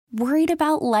Worried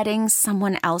about letting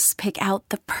someone else pick out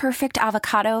the perfect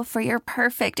avocado for your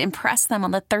perfect impress them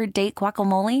on the third date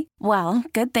guacamole? Well,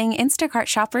 good thing Instacart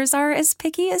shoppers are as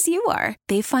picky as you are.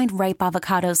 They find ripe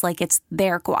avocados like it's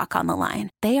their guac on the line.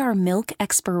 They are milk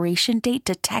expiration date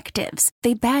detectives.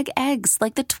 They bag eggs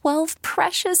like the 12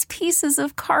 precious pieces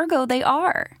of cargo they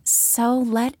are. So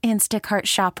let Instacart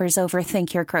shoppers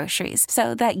overthink your groceries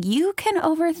so that you can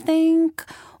overthink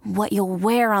what you'll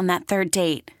wear on that third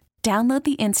date. Download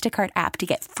the Instacart app to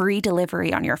get free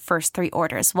delivery on your first 3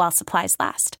 orders while supplies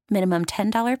last. Minimum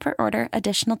 $10 per order.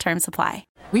 Additional terms apply.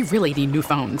 We really need new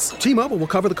phones. T-Mobile will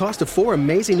cover the cost of 4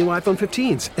 amazing new iPhone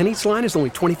 15s, and each line is only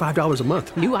 $25 a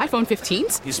month. New iPhone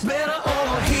 15s? It's better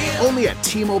over here. Only at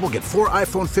T-Mobile, get 4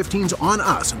 iPhone 15s on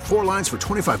us and 4 lines for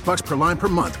 $25 per line per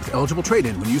month with eligible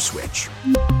trade-in when you switch.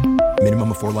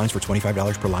 Minimum of 4 lines for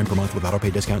 $25 per line per month with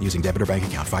autopay discount using debit or bank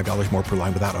account. $5 more per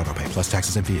line without autopay, plus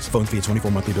taxes and fees. Phone fee at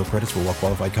 24 monthly bill credits for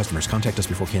well-qualified customers. Contact us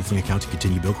before canceling account to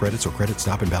continue bill credits or credit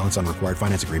stop and balance on required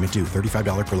finance agreement due.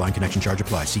 $35 per line connection charge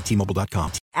applies. See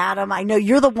T-Mobile.com. Adam, I know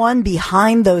you're the one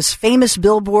behind those famous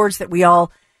billboards that we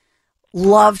all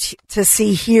loved to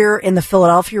see here in the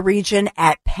Philadelphia region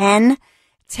at Penn.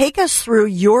 Take us through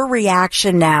your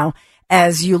reaction now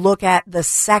as you look at the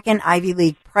second Ivy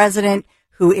League president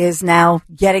who is now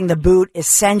getting the boot,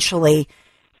 essentially.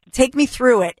 Take me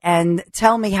through it and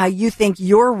tell me how you think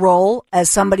your role as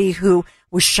somebody who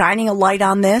was shining a light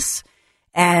on this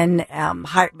and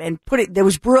put it. There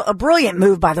was a brilliant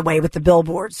move, by the way, with the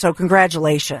billboard. So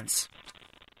congratulations.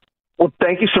 Well,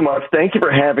 thank you so much. Thank you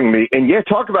for having me. And yeah,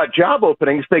 talk about job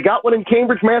openings. They got one in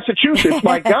Cambridge, Massachusetts.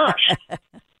 My gosh.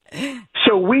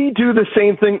 So we do the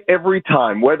same thing every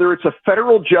time, whether it's a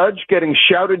federal judge getting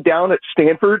shouted down at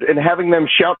Stanford and having them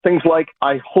shout things like,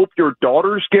 I hope your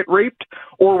daughters get raped,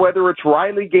 or whether it's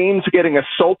Riley Gaines getting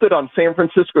assaulted on San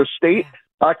Francisco State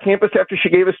campus after she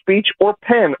gave a speech, or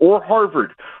Penn or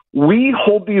Harvard. We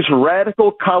hold these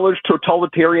radical college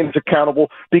totalitarians accountable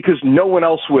because no one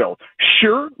else will.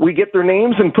 Sure, we get their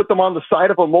names and put them on the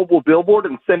side of a mobile billboard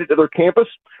and send it to their campus,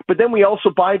 but then we also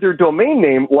buy their domain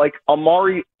name like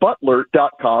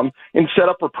amaributler.com and set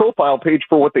up a profile page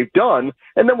for what they've done.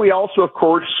 And then we also, of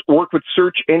course, work with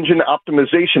search engine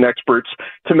optimization experts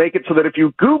to make it so that if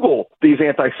you Google these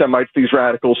anti-Semites, these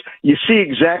radicals, you see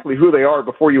exactly who they are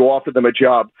before you offer them a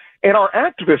job. And our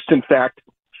activists, in fact,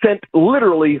 sent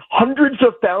literally hundreds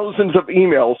of thousands of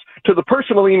emails to the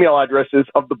personal email addresses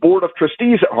of the board of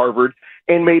trustees at Harvard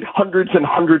and made hundreds and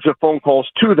hundreds of phone calls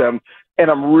to them. And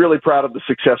I'm really proud of the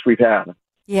success we've had.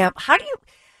 Yeah. How do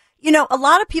a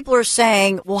lot of people are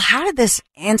saying, well, how did this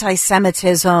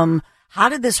anti-Semitism, how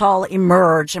did this all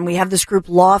emerge? And we have this group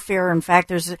Lawfare. In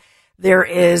fact, there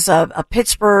is a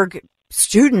Pittsburgh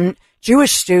student,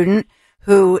 Jewish student,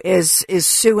 who is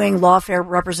suing Lawfare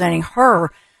representing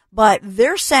her. But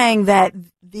they're saying that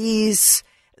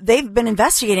they've been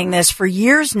investigating this for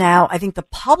years now. I think the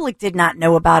public did not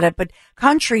know about it, but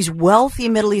wealthy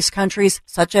Middle East countries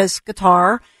such as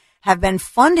Qatar have been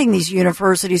funding these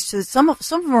universities. Some of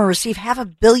them receive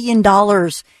 $500 million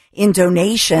in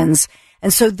donations.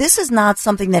 And so this is not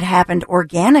something that happened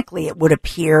organically, it would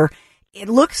appear. It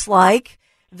looks like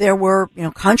there were,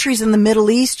 countries in the Middle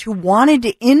East who wanted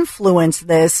to influence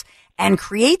this and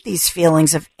create these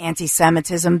feelings of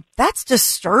anti-Semitism. That's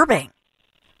disturbing.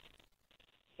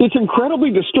 It's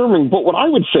incredibly disturbing, but what I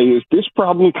would say is this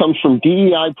problem comes from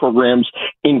DEI programs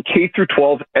in K through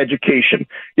 12 education.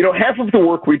 Half of the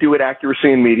work we do at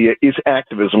Accuracy in Media is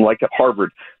activism, like at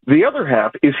Harvard. The other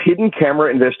half is hidden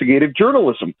camera investigative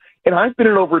journalism. And I've been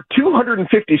in over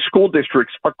 250 school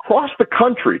districts across the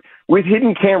country with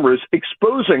hidden cameras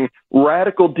exposing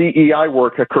radical DEI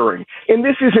work occurring. And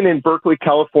this isn't in Berkeley,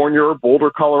 California, or Boulder,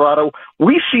 Colorado.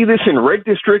 We see this in red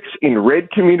districts, in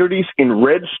red communities, in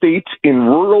red states, in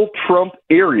rural Trump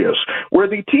areas, where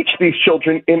they teach these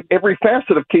children in every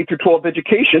facet of K through 12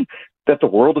 education that the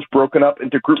world is broken up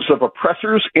into groups of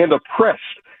oppressors and oppressed.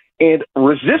 And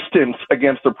resistance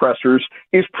against oppressors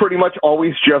is pretty much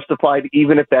always justified,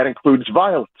 even if that includes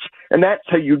violence. And that's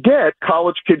how you get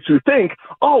college kids who think,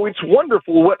 oh, it's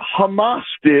wonderful what Hamas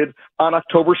did on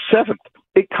October 7th.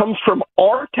 It comes from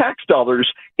our tax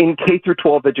dollars in K through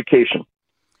 12 education.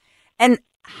 And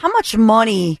how much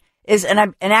money is,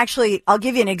 actually, I'll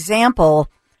give you an example.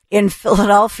 In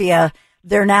Philadelphia,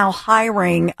 they're now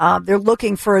hiring, they're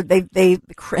looking for, they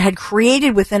had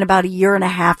created within about a year and a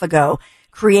half ago,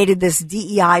 created this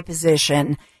DEI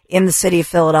position in the city of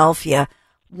Philadelphia,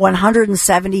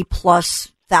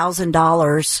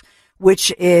 $170,000+,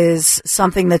 which is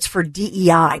something that's for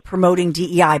DEI, promoting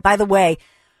DEI. By the way,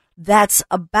 that's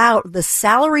about the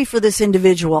salary for this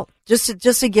individual.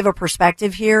 Just to give a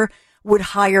perspective here,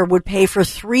 would pay for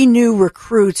 3 new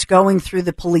recruits going through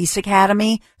the police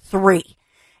academy. 3.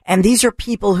 And these are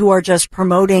people who are just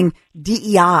promoting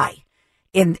DEI.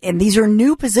 And these are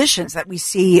new positions that we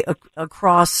see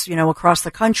across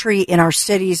the country, in our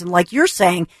cities. And like you're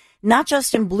saying, not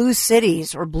just in blue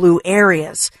cities or blue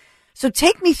areas. So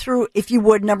take me through, if you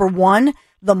would, number one,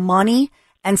 the money,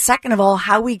 and second of all,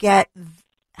 how we get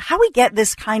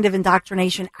this kind of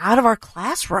indoctrination out of our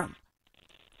classroom.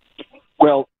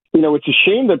 Well, it's a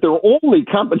shame that they're only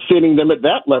compensating them at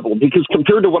that level, because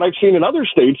compared to what I've seen in other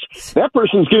states, that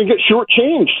person's going to get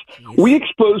shortchanged. We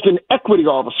exposed an equity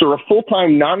officer, a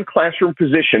full-time non-classroom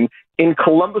position in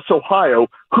Columbus, Ohio,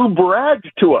 who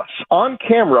bragged to us on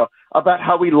camera about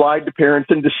how he lied to parents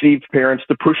and deceived parents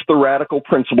to push the radical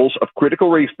principles of critical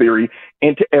race theory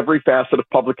into every facet of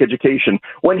public education.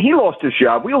 When he lost his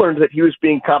job, we learned that he was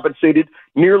being compensated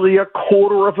nearly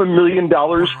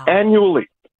 $250,000 annually.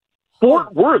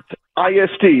 Fort Worth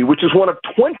ISD, which is one of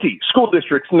 20 school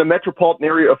districts in the metropolitan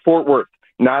area of Fort Worth,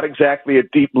 not exactly a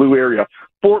deep blue area.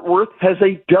 Fort Worth has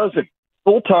a dozen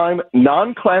full-time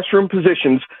non-classroom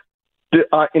positions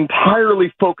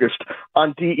entirely focused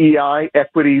on DEI,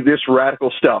 equity, this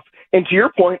radical stuff. And to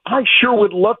your point, I sure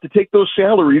would love to take those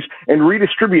salaries and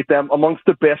redistribute them amongst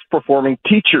the best performing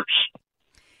teachers.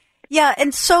 Yeah,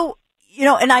 and so,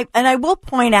 and I will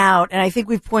point out, and I think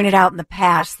we've pointed out in the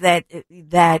past that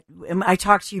I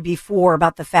talked to you before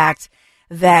about the fact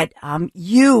that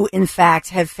you, in fact,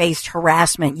 have faced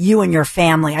harassment, you and your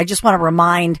family. I just want to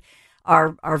remind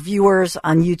our viewers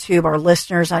on YouTube, our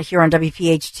listeners here on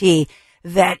WPHT,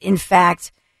 that in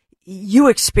fact you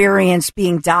experienced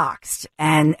being doxxed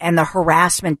and the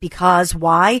harassment, because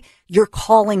why? You're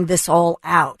calling this all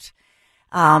out.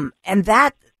 And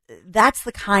that's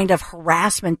the kind of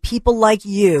harassment people like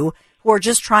you who are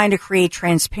just trying to create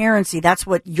transparency. That's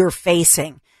what you're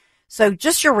facing. So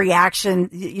just your reaction,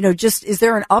 is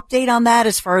there an update on that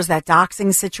as far as that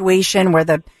doxing situation where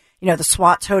the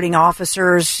SWAT toting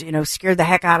officers, scared the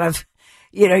heck out of,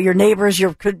 your neighbors?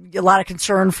 A lot of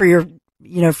concern for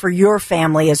your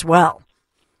family as well.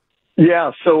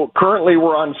 Yeah, so currently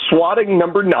we're on swatting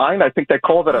number 9. I think they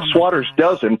call that a swatter's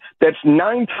dozen. That's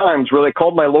 9 times where they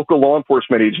called my local law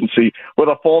enforcement agency with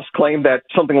a false claim that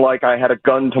something like I had a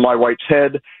gun to my wife's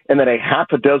head, and then a half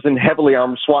a dozen heavily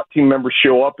armed SWAT team members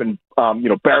show up and,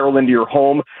 barrel into your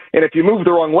home. And if you move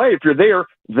the wrong way, if you're there,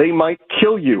 they might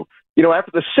kill you.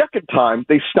 After the second time,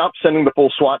 they stopped sending the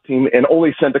full SWAT team and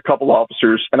only sent a couple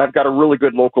officers. And I've got a really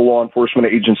good local law enforcement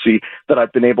agency that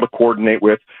I've been able to coordinate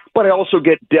with. But I also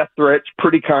get death threats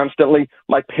pretty constantly.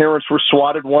 My parents were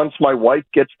swatted once. My wife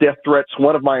gets death threats.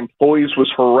 One of my employees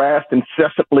was harassed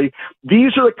incessantly.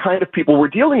 These are the kind of people we're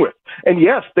dealing with. And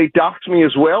yes, they doxed me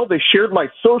as well. They shared my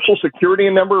social security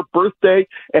number, birthday,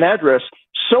 and address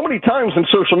so many times in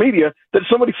social media that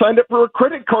somebody signed up for a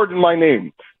credit card in my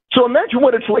name. So imagine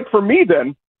what it's like for me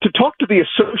then to talk to the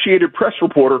Associated Press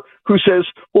reporter who says,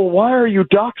 well, why are you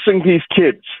doxing these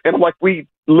kids? And I'm like, we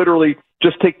literally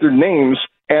just take their names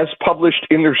as published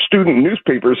in their student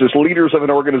newspapers as leaders of an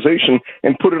organization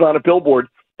and put it on a billboard.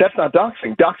 That's not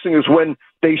doxing. Doxing is when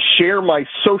they share my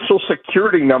social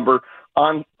security number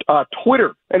on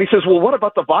Twitter. And he says, well, what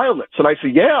about the violence? And I say,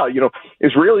 yeah,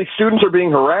 Israeli students are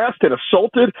being harassed and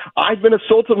assaulted. I've been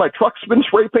assaulted. My truck's been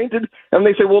spray painted. And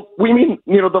they say, well, we mean,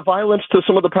 the violence to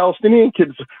some of the Palestinian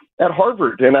kids at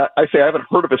Harvard. And I say, I haven't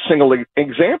heard of a single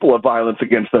example of violence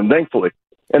against them, thankfully.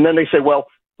 And then they say, well,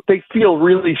 they feel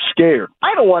really scared.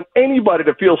 I don't want anybody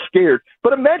to feel scared,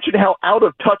 but imagine how out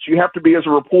of touch you have to be as a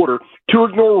reporter to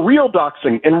ignore real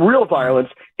doxing and real violence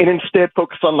and instead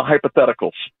focus on the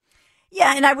hypotheticals.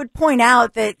 Yeah, and I would point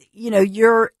out that,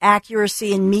 your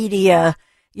accuracy in media,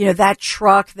 that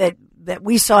truck that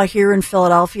we saw here in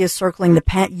Philadelphia circling the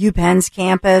UPenn's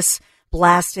campus,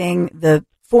 blasting the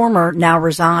former, now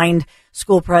resigned,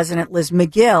 school president Liz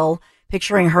McGill,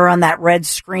 picturing her on that red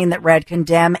screen that read,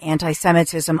 condemn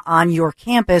anti-Semitism on your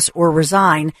campus or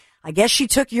resign. I guess she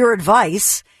took your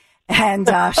advice, and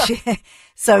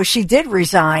so she did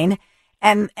resign.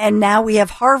 And now we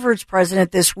have Harvard's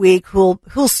president this week who'll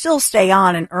still stay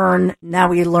on and earn, now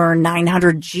we learn,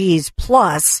 900 G's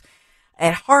plus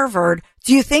at Harvard.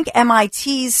 Do you think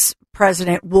MIT's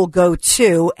president will go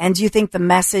too? And do you think the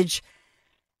message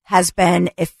has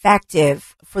been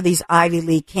effective for these Ivy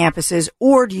League campuses?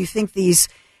 Or do you think these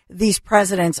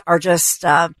presidents are just,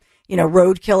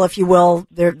 roadkill, if you will?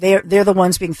 They're the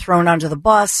ones being thrown under the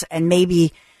bus, and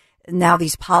maybe now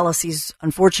these policies,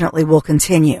 unfortunately, will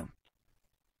continue.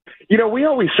 We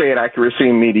always say at Accuracy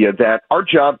in Media that our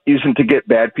job isn't to get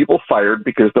bad people fired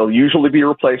because they'll usually be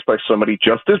replaced by somebody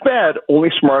just as bad, only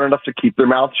smart enough to keep their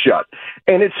mouth shut.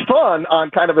 And it's fun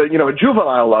on kind of a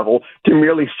juvenile level to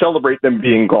merely celebrate them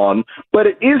being gone, but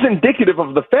it is indicative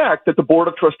of the fact that the Board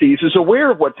of Trustees is aware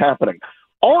of what's happening.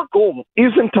 Our goal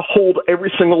isn't to hold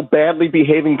every single badly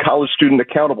behaving college student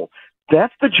accountable.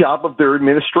 That's the job of their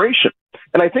administration.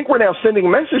 And I think we're now sending a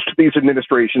message to these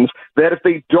administrations that if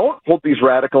they don't hold these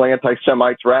radical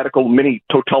anti-Semites, radical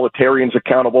mini-totalitarians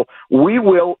accountable, we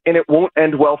will, and it won't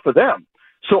end well for them.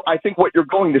 So I think what you're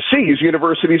going to see is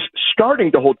universities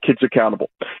starting to hold kids accountable.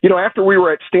 After we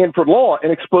were at Stanford Law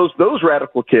and exposed those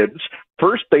radical kids,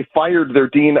 first, they fired their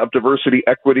dean of diversity,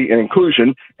 equity, and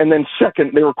inclusion. And then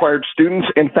second, they required students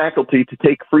and faculty to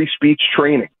take free speech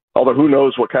training. Although who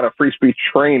knows what kind of free speech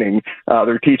training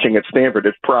they're teaching at Stanford.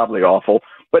 It's probably awful.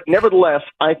 But nevertheless,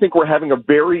 I think we're having a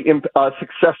very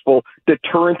successful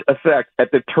deterrent effect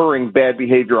at deterring bad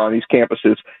behavior on these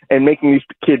campuses and making these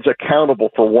kids accountable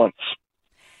for once.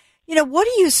 What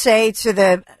do you say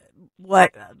to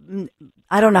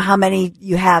I don't know how many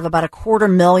you have, about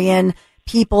 250,000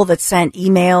 people that sent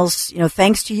emails,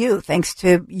 thanks to you, thanks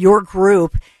to your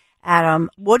group, Adam.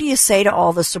 What do you say to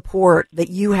all the support that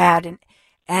you had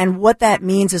and what that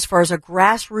means as far as a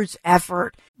grassroots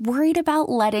effort? Worried about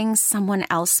letting someone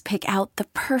else pick out the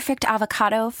perfect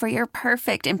avocado for your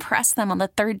perfect impress them on the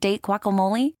third date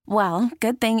guacamole? Well,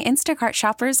 good thing Instacart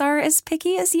shoppers are as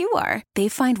picky as you are. They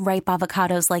find ripe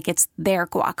avocados like it's their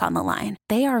guac on the line.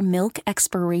 They are milk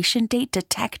expiration date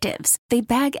detectives. They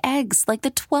bag eggs like the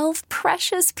 12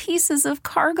 precious pieces of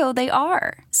cargo they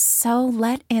are. So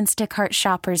let Instacart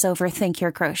shoppers overthink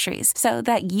your groceries so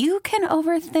that you can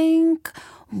overthink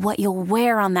what you'll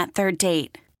wear on that third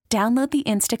date. Download the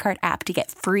Instacart app to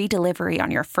get free delivery on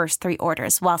your first 3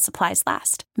 orders while supplies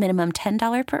last. Minimum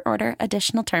 $10 per order.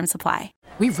 Additional terms apply.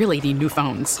 We really need new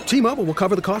phones. T-Mobile will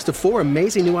cover the cost of 4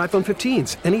 amazing new iPhone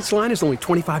 15s, and each line is only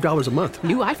 $25 a month.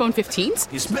 New iPhone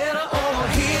 15s? It's better over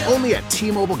here. Only at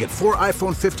T-Mobile, get 4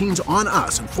 iPhone 15s on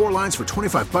us and 4 lines for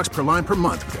 $25 per line per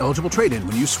month with eligible trade-in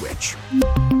when you switch.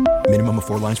 Minimum of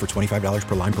 4 lines for $25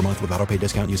 per line per month with auto pay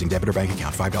discount using debit or bank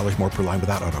account. $5 more per line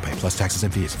without auto pay, plus taxes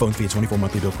and fees. Phone fee at 24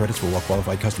 monthly bill credits for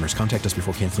well-qualified customers. Contact us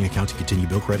before canceling account to continue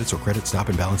bill credits or credit stop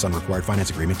and balance on required finance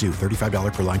agreement due.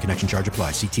 $35 per line connection charge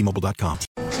applies. See T-Mobile.com.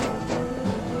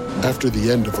 After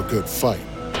the end of a good fight,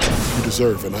 you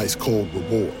deserve an ice-cold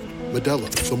reward.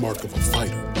 Modelo is the mark of a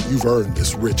fighter. You've earned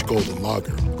this rich golden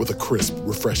lager with a crisp,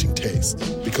 refreshing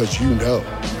taste. Because you know,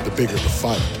 the bigger the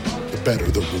fight, the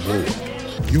better the reward.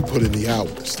 You put in the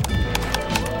hours,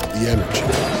 the energy,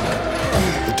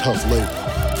 the tough labor.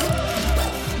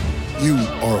 You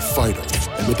are a fighter,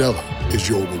 and Modelo is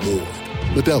your reward.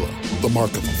 Modelo, the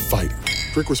mark of a fighter.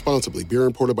 Drink responsibly. Beer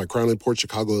imported by Crown Imports,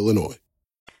 Chicago, Illinois.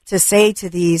 To say to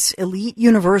these elite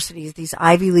universities, these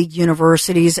Ivy League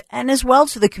universities, and as well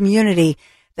to the community,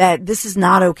 that this is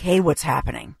not okay what's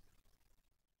happening?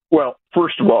 Well,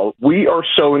 first of all, we are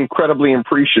so incredibly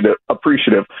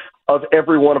appreciative of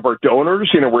every one of our donors.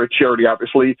 We're a charity,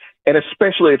 obviously, and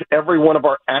especially of every one of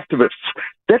our activists.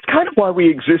 That's kind of why we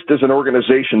exist as an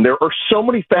organization. There are so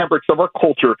many fabrics of our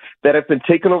culture that have been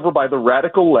taken over by the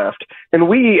radical left, and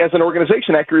we, as an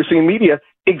organization, Accuracy in Media,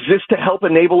 exist to help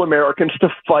enable Americans to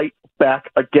fight back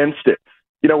against it.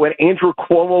 When Andrew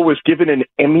Cuomo was given an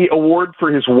Emmy Award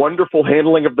for his wonderful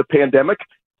handling of the pandemic,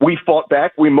 we fought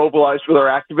back, we mobilized with our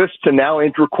activists, and now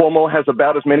Andrew Cuomo has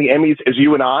about as many Emmys as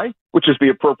you and I, which is the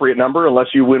appropriate number unless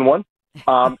you win one.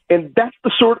 And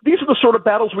these are the sort of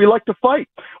battles we like to fight.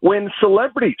 When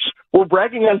celebrities were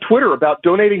bragging on Twitter about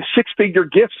donating 6-figure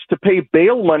gifts to pay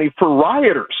bail money for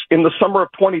rioters in the summer of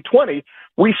 2020,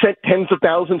 we sent tens of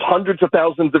thousands, hundreds of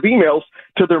thousands of emails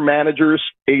to their managers,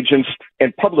 agents,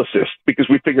 and publicists because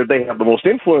we figured they have the most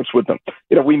influence with them.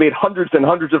 We made hundreds and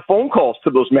hundreds of phone calls to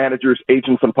those managers,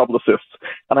 agents, and publicists.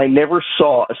 And I never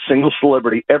saw a single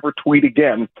celebrity ever tweet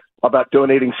again about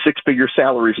donating 6-figure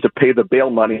salaries to pay the bail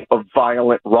money of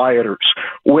violent rioters.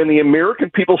 When the American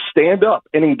people stand up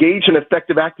and engage in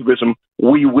effective activism,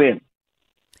 we win.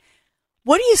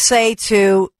 What do you say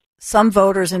to some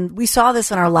voters, and we saw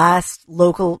this in our last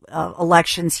local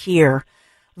elections here,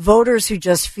 voters who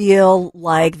just feel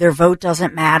like their vote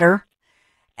doesn't matter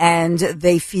and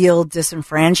they feel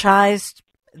disenfranchised.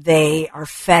 They are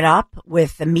fed up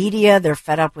with the media. They're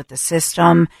fed up with the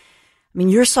system. I mean,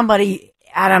 you're somebody,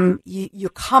 Adam, you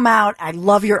come out. I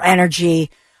love your energy.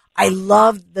 I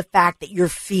love the fact that you're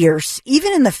fierce,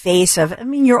 even in the face of,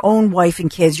 your own wife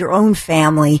and kids, your own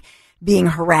family being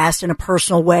harassed in a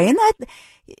personal way. And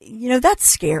that, that's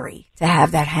scary to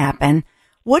have that happen.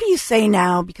 What do you say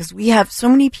now? Because we have so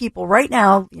many people right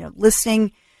now,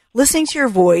 listening to your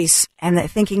voice and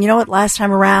thinking, you know what, last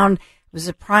time around it was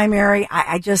a primary.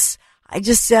 I just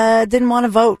didn't want to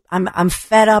vote. I'm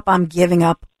fed up. I'm giving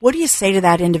up. What do you say to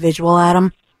that individual,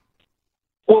 Adam?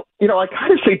 Well, I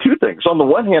kind of say two things. On the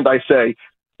one hand, I say,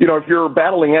 if you're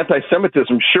battling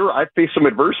anti-Semitism, sure, I face some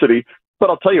adversity. But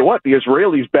I'll tell you what, the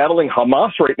Israelis battling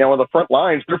Hamas right now on the front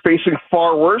lines, they're facing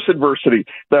far worse adversity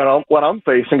than what I'm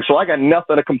facing. So I got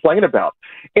nothing to complain about.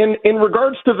 And in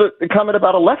regards to the comment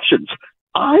about elections,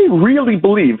 I really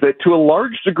believe that to a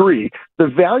large degree, the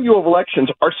value of elections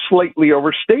are slightly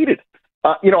overstated.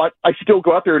 I still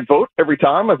go out there and vote every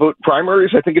time. I vote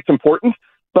primaries. I think it's important.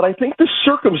 But I think the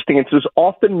circumstances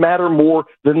often matter more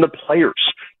than the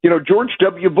players. George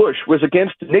W. Bush was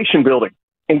against nation building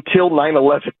until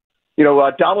 9/11.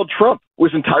 Donald Trump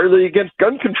was entirely against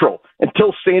gun control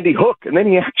until Sandy Hook, and then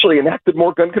he actually enacted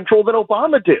more gun control than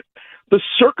Obama did. The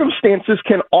circumstances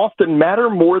can often matter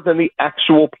more than the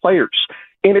actual players.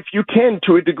 And if you can,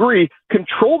 to a degree,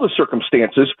 control the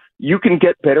circumstances, you can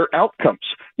get better outcomes.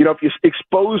 If you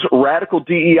expose radical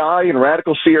DEI and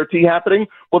radical CRT happening,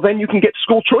 well, then you can get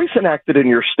school choice enacted in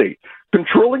your state.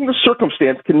 Controlling the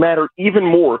circumstance can matter even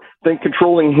more than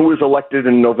controlling who is elected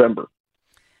in November.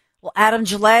 Well, Adam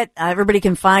Guillette, everybody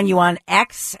can find you on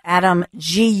X, Adam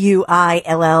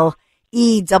Guillettte,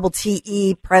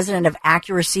 President of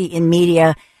Accuracy in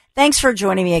Media. Thanks for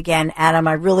joining me again, Adam.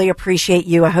 I really appreciate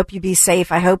you. I hope you be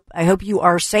safe. I hope you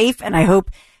are safe, and I hope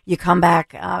you come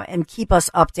back and keep us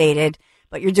updated.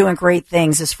 But you're doing great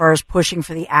things as far as pushing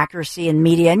for the accuracy in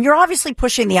media, and you're obviously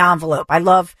pushing the envelope. I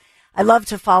love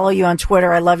to follow you on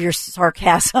Twitter. I love your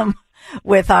sarcasm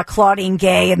with Claudine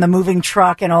Gay and the moving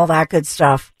truck and all that good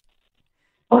stuff.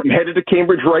 I'm headed to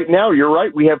Cambridge right now. You're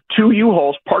right. We have 2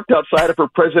 U-Hauls parked outside of her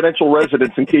presidential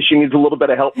residence in case she needs a little bit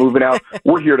of help moving out.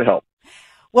 We're here to help.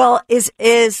 Well,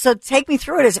 so take me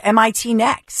through it. Is MIT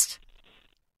next?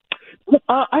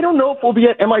 I don't know if we'll be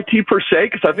at MIT per se,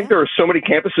 because I think there are so many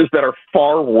campuses that are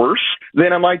far worse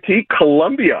than MIT.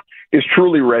 Columbia is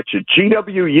truly wretched.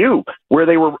 GWU, where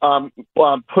they were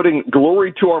putting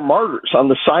glory to our martyrs on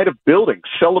the side of buildings,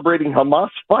 celebrating Hamas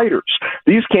fighters.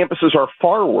 These campuses are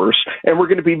far worse, and we're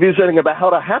going to be visiting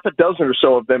about a half a dozen or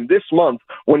so of them this month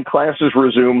when classes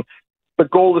resume. The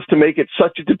goal is to make it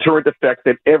such a deterrent effect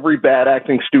that every bad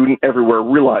acting student everywhere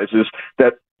realizes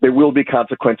that there will be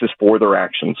consequences for their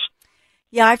actions.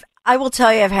 Yeah, I will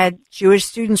tell you, I've had Jewish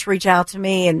students reach out to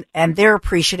me, and they're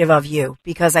appreciative of you,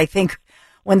 because I think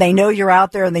when they know you're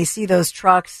out there and they see those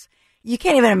trucks, you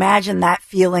can't even imagine that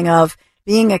feeling of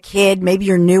being a kid. Maybe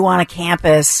you're new on a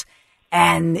campus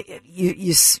and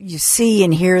you see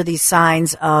and hear these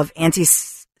signs of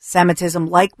anti-Semitism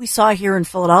like we saw here in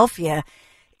Philadelphia.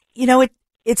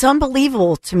 It's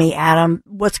unbelievable to me, Adam,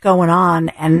 what's going on.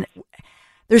 And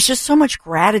there's just so much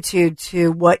gratitude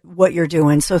to what you're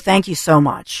doing. So thank you so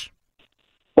much.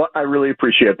 Well, I really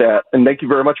appreciate that. And thank you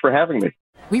very much for having me.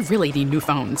 We really need new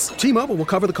phones. T-Mobile will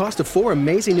cover the cost of 4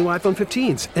 amazing new iPhone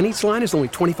 15s, and each line is only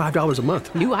 $25 a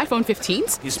month. New iPhone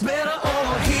 15s? It's better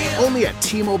over here. Only at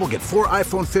T-Mobile, get 4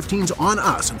 iPhone 15s on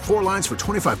us and 4 lines for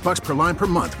 $25 per line per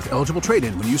month with eligible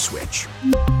trade-in when you switch.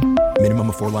 Minimum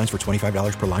of 4 lines for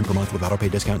 $25 per line per month with autopay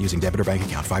discount using debit or bank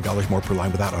account. $5 more per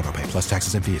line without autopay, plus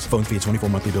taxes and fees. Phone fee at 24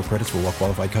 monthly bill credits for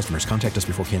well-qualified customers. Contact us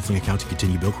before canceling account to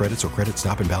continue bill credits or credit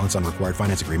stop and balance on required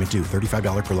finance agreement due.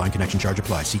 $35 per line connection charge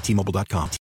applies. See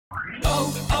T-Mobile.com.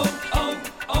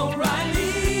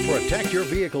 O'Reilly. Protect your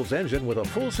vehicle's engine with a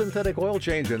full synthetic oil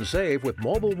change and save with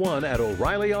Mobile One at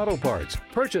O'Reilly Auto Parts.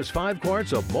 Purchase 5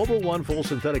 quarts of Mobile One full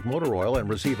synthetic motor oil and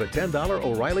receive a $10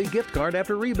 O'Reilly gift card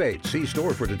after rebate. See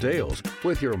store for details.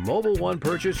 With your Mobile One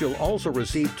purchase, you'll also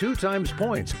receive 2 times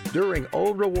points during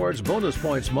O Rewards Bonus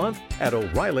Points Month at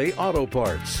O'Reilly Auto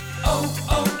Parts.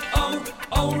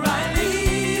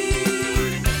 O'Reilly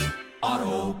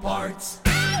Auto Parts.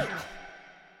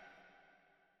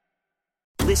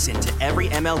 Listen to every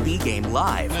MLB game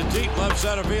live. In the deep left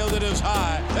center field, it is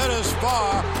high, it is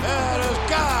far, it is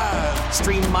gone.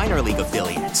 Stream minor league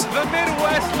affiliates. The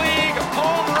Midwest League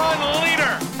home run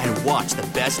leader. And watch the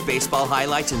best baseball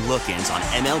highlights and look-ins on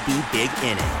MLB Big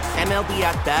Inning. MLB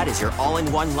At Bat is your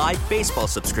all-in-one live baseball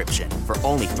subscription for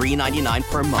only $3.99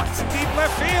 per month. Deep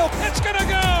left field, it's gonna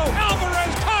go.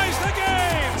 Alvarez ties the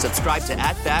game. Subscribe to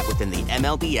At Bat within the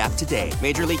MLB app today.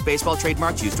 Major League Baseball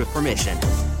trademarks used with permission.